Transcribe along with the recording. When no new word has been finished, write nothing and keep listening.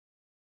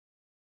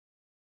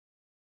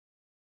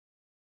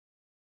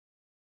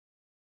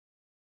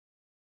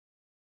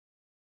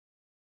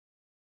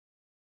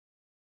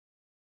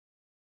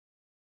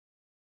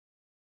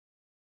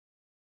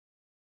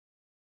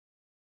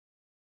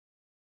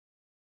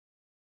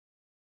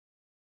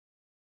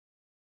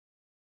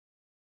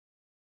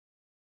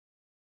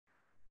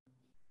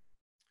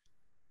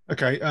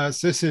Okay,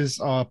 so this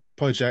is our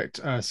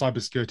project,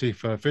 Cybersecurity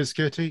for Food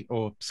Security,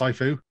 or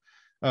CyFoo.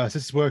 So this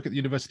is work at the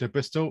University of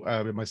Bristol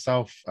with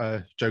myself,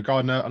 Joe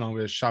Gardner, along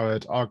with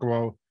Shawad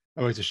Agarwal,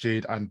 Oasis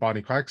Rashid, and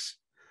Barney Craggs.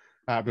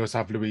 We also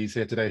have Louise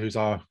here today, who's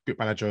our group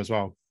manager as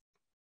well.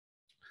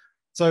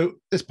 So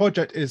this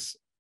project is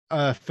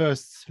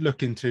first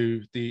look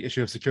into the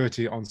issue of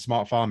security on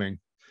smart farming.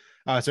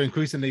 So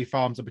increasingly,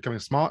 farms are becoming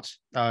smart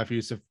for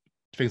use of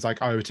things like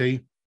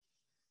IoT,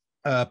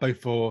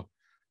 both for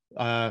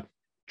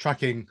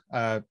tracking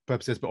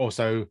purposes, but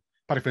also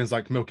things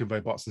like milking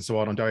robots and so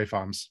on dairy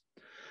farms.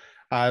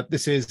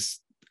 This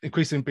is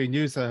increasingly being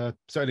used.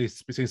 Certainly,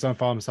 we've seen some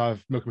farms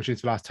have milking machines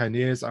for the last 10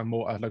 years and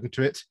more are looking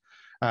to it,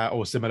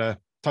 or similar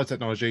type of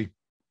technology.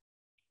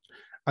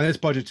 And this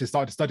project is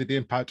starting to study the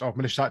impact of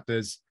malicious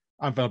actors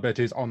and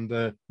vulnerabilities on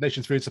the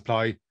nation's food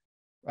supply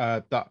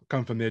that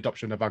come from the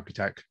adoption of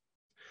agri-tech.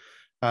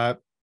 So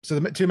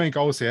the two main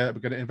goals here, we're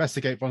going to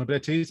investigate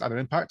vulnerabilities and their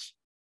impact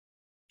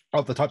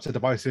of the types of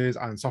devices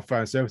and software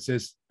and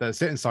services that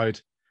sit inside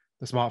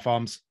the smart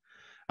farms.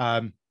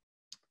 And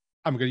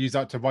we're going to use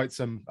that to write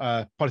some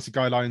policy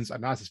guidelines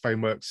and analysis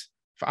frameworks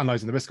for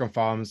analysing the risk on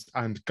farms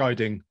and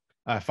guiding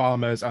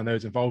farmers and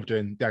those involved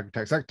in the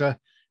agri-tech sector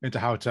into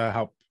how to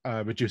help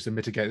reduce and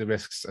mitigate the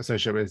risks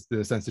associated with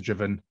the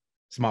sensor-driven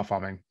smart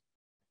farming.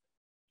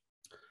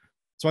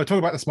 So I talk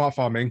about the smart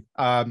farming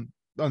and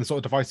the sort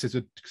of devices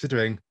we're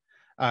considering.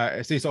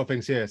 It's these sort of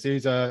things here. So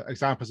these are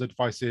examples of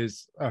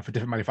devices for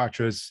different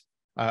manufacturers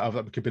that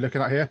we could be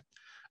looking at here.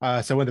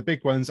 So one of the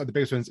big ones, and the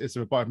biggest ones, is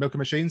the robotic milking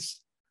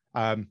machines.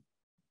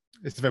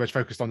 It's very much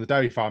focused on the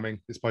dairy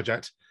farming, this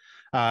project.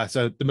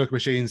 So the milking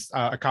machines,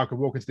 a cow can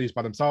walk into these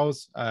by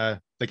themselves.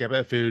 They get a bit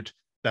of food,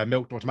 they're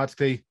milked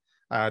automatically.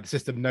 The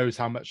system knows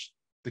how much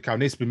the cow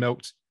needs to be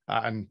milked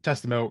and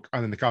test the milk,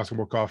 and then the cows can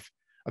walk off,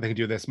 and they can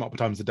do this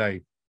multiple times a day.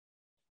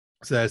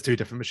 So there's two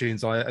different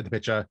machines in the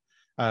picture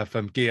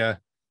from Gear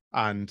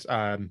and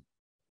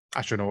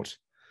Astronaut.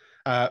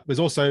 There's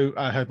also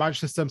herd management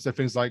systems, so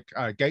things like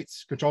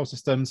gates control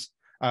systems.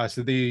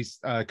 So these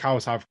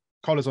cows have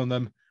collars on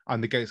them,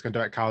 and the gates can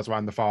direct cows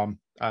around the farm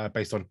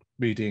based on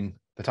reading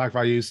the tag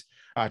values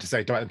to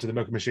say direct them to the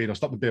milking machine or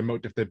stop them being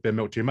milked if they've been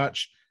milked too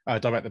much,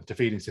 direct them to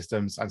feeding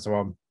systems, and so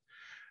on.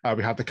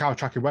 We have the cow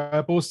tracking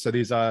wearables. So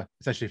these are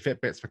essentially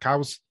Fitbits for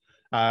cows.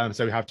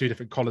 So we have two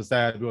different collars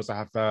there. We also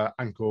have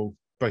ankle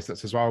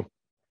bracelets as well.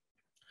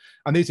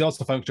 And these are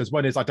also functions.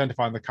 One is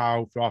identifying the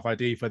cow through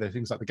RFID for the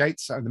things like the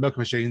gates and the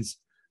milking machines,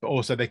 but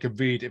also they can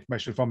read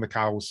information from the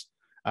cows,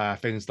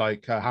 things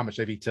like how much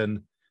they've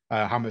eaten,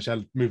 how much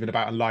they're moving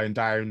about and lying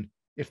down,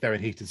 if they're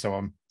in heat and so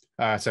on.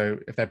 So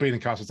if they're breeding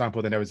cows, for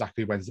example, they know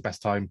exactly when's the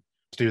best time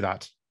to do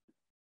that.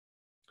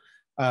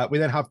 We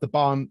then have the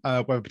barn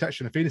weather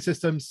protection and feeding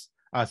systems.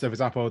 So for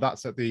example,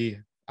 that's at the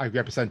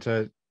Agri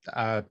Epicenter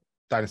down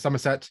in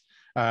Somerset.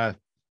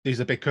 These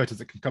are big curtains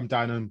that can come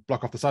down and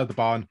block off the side of the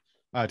barn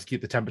to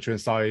keep the temperature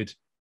inside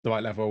the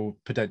right level,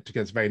 protect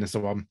against rain and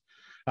so on.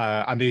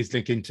 And these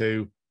link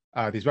into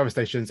these weather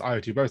stations,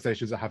 IoT weather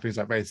stations that have things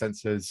like rain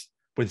sensors,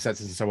 wind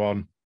sensors and so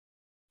on,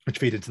 which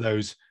feed into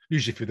those,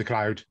 usually through the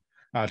cloud,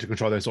 to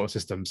control those sort of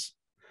systems.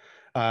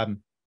 We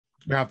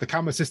have the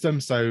camera system,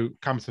 so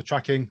cameras for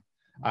tracking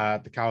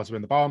the cows are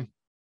in the barn.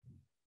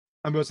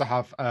 And we also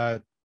have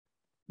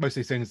most of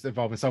these things that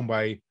involve in some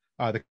way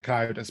the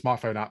cloud and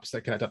smartphone apps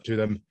that connect up to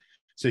them.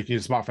 So you can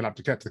use a smartphone app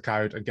to connect to the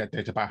cloud and get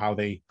data about how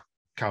the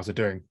cows are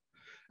doing.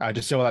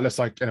 Just see what that looks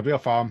like in a real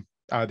farm.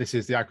 This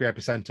is the Agri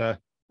Epicenter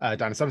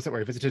down in Somerset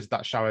where we visited,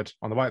 that showered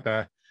on the right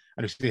there.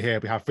 And you see here,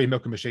 we have 3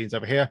 milking machines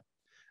over here.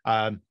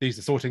 These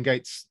are sorting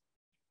gates,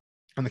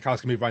 and the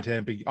cows can move right here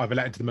and be either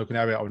let into the milking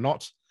area or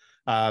not.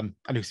 And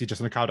you can see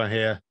just on the cow down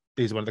here,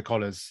 these are one of the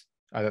collars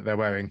that they're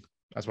wearing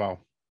as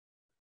well.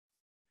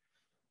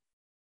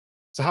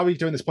 So how are we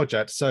doing this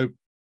project? So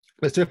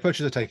there's two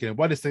approaches we're taking.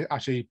 One is to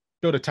actually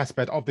build a test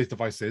bed of these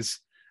devices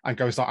and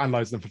go and start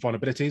analyzing them for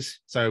vulnerabilities.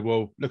 So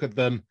we'll look at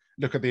them,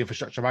 look at the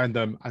infrastructure around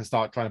them, and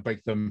start trying to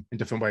break them in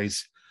different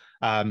ways.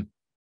 Mainly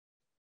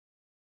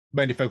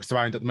focused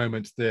around at the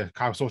moment the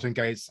cow sorting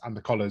gates and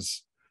the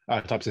collars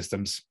type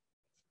systems.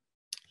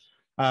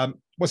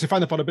 Once we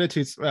find the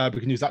vulnerabilities,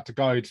 we can use that to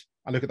guide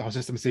and look at the whole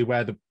system and see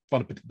where the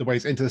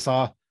ways into this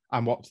are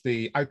and what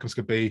the outcomes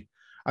could be.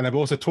 And then we're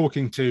also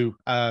talking to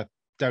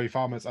dairy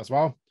farmers as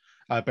well,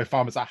 both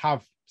farmers that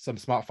have some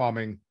smart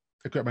farming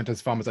equipment and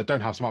farmers that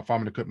don't have smart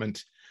farming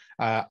equipment,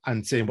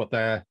 and seeing what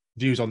their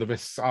views on the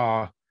risks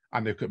are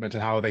and the equipment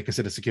and how they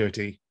consider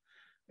security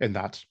in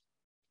that.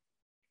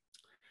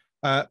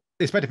 The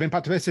expected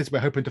impact of this is we're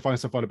hoping to find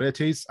some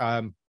vulnerabilities.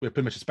 We're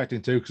pretty much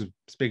expecting to, because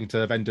speaking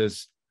to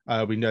vendors,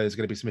 we know there's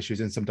going to be some issues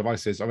in some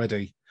devices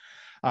already.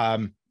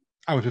 And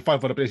if we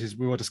find vulnerabilities,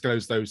 we will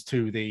disclose those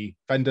to the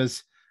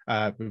vendors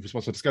with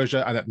responsible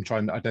disclosure and let them try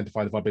and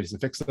identify the vulnerabilities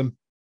and fix them.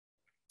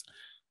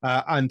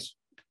 And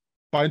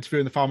by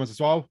interviewing the farmers as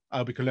well,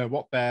 we can learn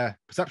what their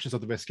perceptions of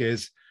the risk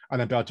is, and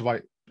then be able to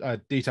write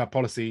detailed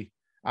policy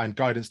and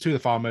guidance to the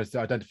farmers to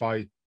identify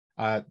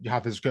you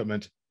have this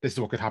equipment, this is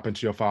what could happen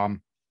to your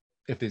farm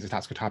if these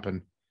attacks could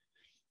happen.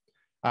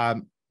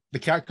 the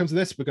key outcomes of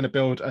this, we're going to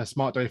build a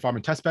smart dairy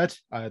farming testbed.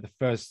 The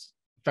first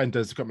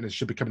vendors equipment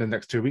should be coming in the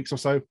next 2 weeks or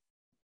so.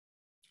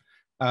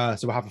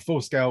 So we'll have a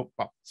full scale,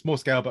 well, small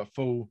scale, but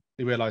fully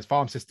realized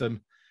farm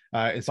system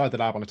inside the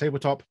lab on a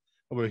tabletop,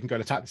 where we can go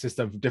and attack the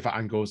system from different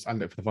angles and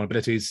look for the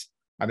vulnerabilities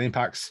and the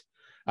impacts.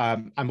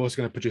 And we're also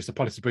going to produce a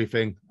policy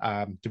briefing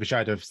to be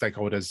shared with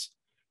stakeholders,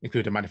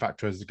 including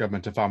manufacturers, the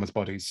government, and farmers'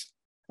 bodies,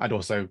 and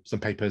also some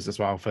papers as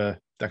well for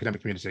the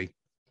academic community.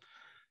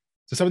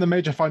 So some of the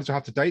major findings we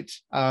have to date,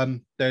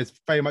 there's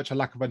very much a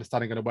lack of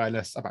understanding and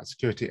awareness about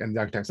security in the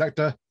agritech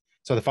sector.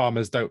 So the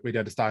farmers don't really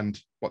understand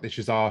what the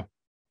issues are.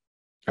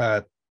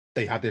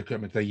 They have the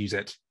equipment, they use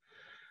it.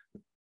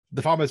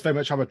 The farmers very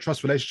much have a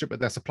trust relationship with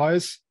their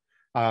suppliers.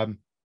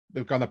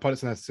 They've got their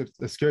products and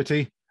their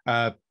security.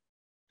 The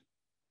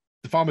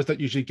farmers don't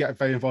usually get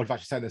very involved with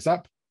actually setting this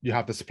up. You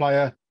have the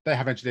supplier, they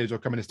have engineers who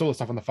will come and install the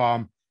stuff on the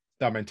farm,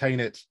 they'll maintain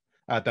it,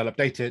 they'll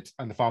update it,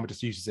 and the farmer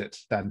just uses it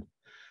then.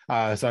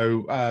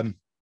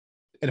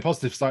 In a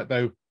positive side,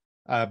 though,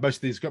 most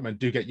of these equipment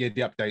do get yearly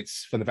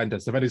updates from the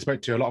vendors. The vendors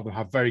spoke to, a lot of them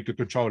have very good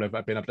control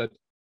over being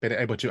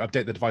able to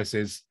update the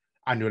devices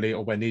annually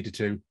or when needed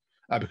to,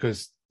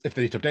 because if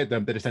they need to update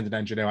them, they just send an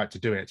engineer out to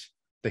do it.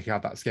 They can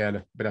have that scale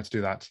of being able to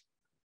do that.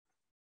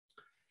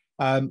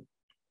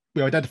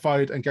 We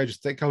identified and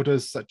engaged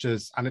stakeholders such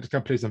as analytics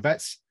companies and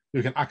vets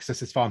who can access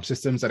this farm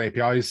systems and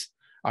APIs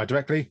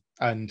directly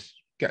and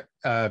get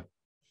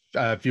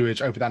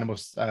viewage over the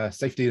animal's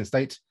safety and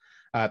state.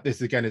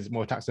 This again is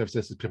more attack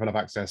services that people have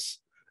access.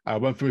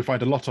 One thing we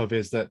find a lot of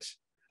is that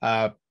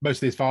most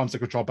of these farms are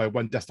controlled by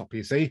one desktop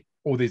PC.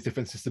 All these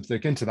different systems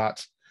link into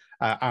that,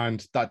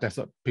 and that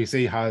desktop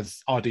PC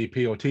has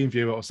RDP or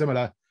TeamViewer or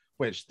similar,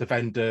 which the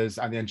vendors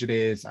and the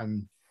engineers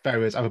and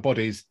various other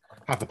bodies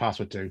have the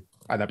password to,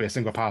 and there'll be a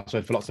single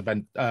password for lots of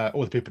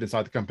all the people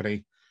inside the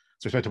company.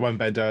 So we spoke to one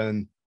vendor,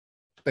 and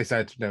they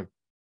said,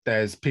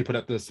 there's people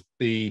at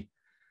the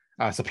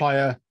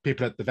supplier,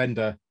 people at the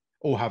vendor,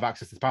 all have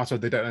access to the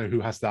password. They don't know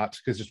who has that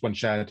because it's just one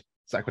shared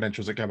set of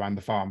credentials that go around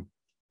the farm.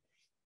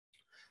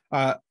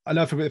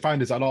 Another thing we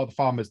found is that a lot of the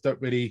farmers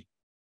don't really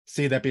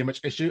see there being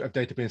much issue of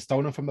data being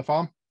stolen from the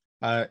farm.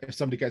 If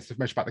somebody gets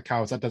information about the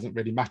cows, that doesn't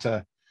really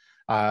matter,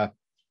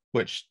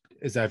 which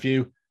is their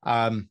view.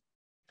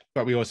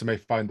 But we also may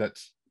find that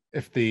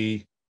if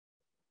the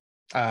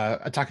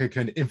attacker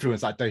can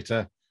influence that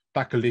data,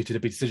 that could lead to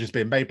decisions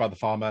being made by the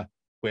farmer,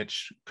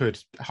 which could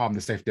harm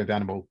the safety of the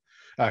animal.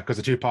 Because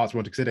the two parts we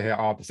want to consider here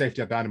are the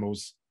safety of the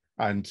animals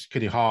and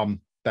can you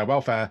harm their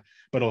welfare,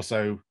 but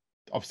also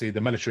obviously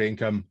the monetary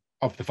income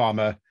of the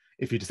farmer.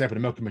 If you disable the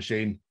milking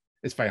machine,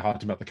 it's very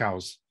hard to milk the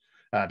cows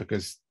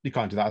because you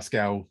can't do that at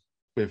scale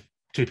with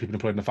 2 people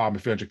employed in the farm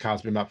with 300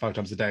 cows being milked 5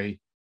 times a day.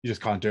 You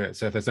just can't do it.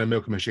 So if there's no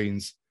milking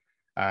machines,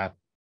 that'll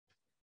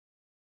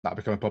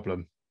become a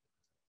problem.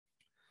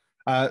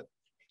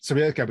 So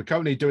we're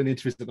currently doing the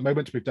interviews at the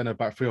moment. We've done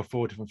about 3 or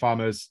 4 different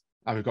farmers,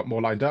 and we've got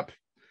more lined up.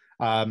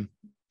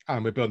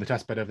 And we're building the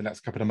test bed over the next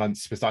couple of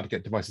months. We're starting to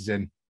get devices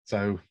in.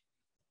 So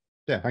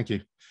yeah, thank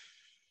you.